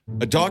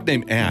A dog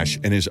named Ash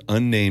and his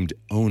unnamed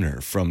owner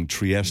from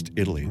Trieste,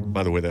 Italy.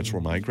 By the way, that's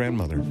where my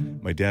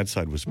dad's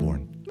side was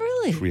born.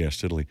 Really?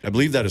 Trieste, Italy. I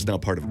believe that is now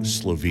part of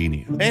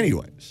Slovenia.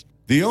 Anyways,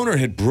 the owner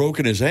had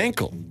broken his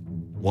ankle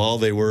while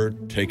they were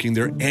taking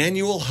their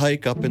annual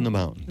hike up in the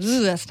mountains.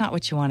 Ooh, that's not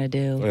what you want to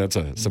do. Well,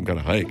 that's some kind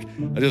of hike.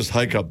 I just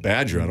hike up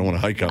Badger. I don't want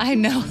to hike up. I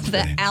know,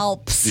 the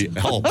Alps. The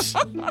Alps.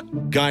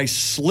 Guy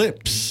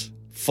slips,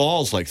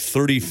 falls like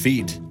 30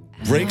 feet,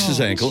 breaks his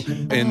ankle,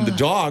 and the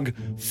dog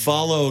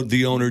followed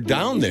the owner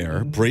down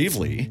there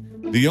bravely.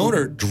 The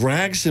owner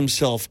drags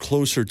himself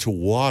closer to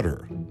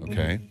water,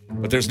 okay?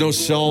 But there's no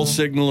cell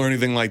signal or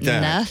anything like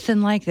that.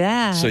 Nothing like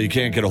that. So you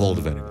can't get a hold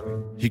of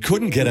anyone. He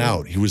couldn't get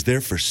out. He was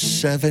there for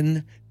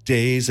 7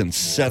 days and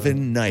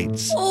 7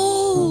 nights.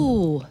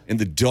 Oh. And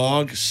the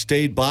dog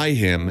stayed by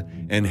him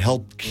and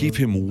helped keep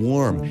him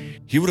warm.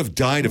 He would have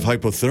died of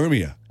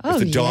hypothermia if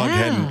the dog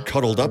hadn't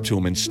cuddled up to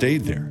him and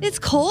stayed there. It's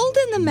cold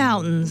in the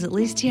mountains. At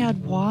least he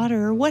had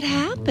water. What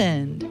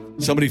happened?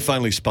 Somebody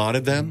finally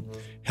spotted them.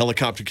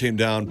 Helicopter came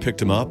down,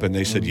 picked him up, and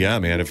they said, yeah,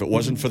 man, if it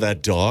wasn't for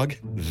that dog,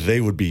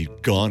 they would be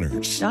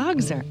goners.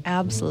 Dogs are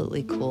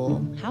absolutely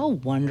cool. How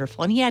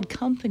wonderful. And he had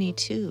company,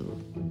 too.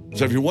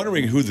 So if you're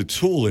wondering who the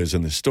tool is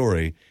in the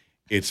story,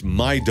 it's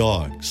my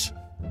dogs.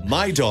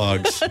 My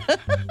dogs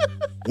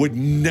would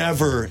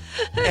never,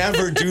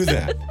 ever do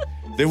that.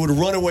 They would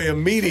run away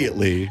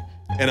immediately,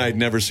 and I'd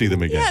never see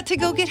them again. Yeah, to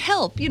go get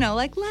help,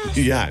 like last.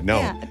 Yeah,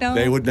 no,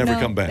 they would never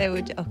come back. They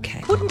would,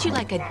 okay. Wouldn't you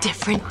like a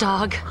different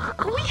dog?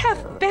 We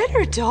have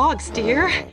better dogs, dear.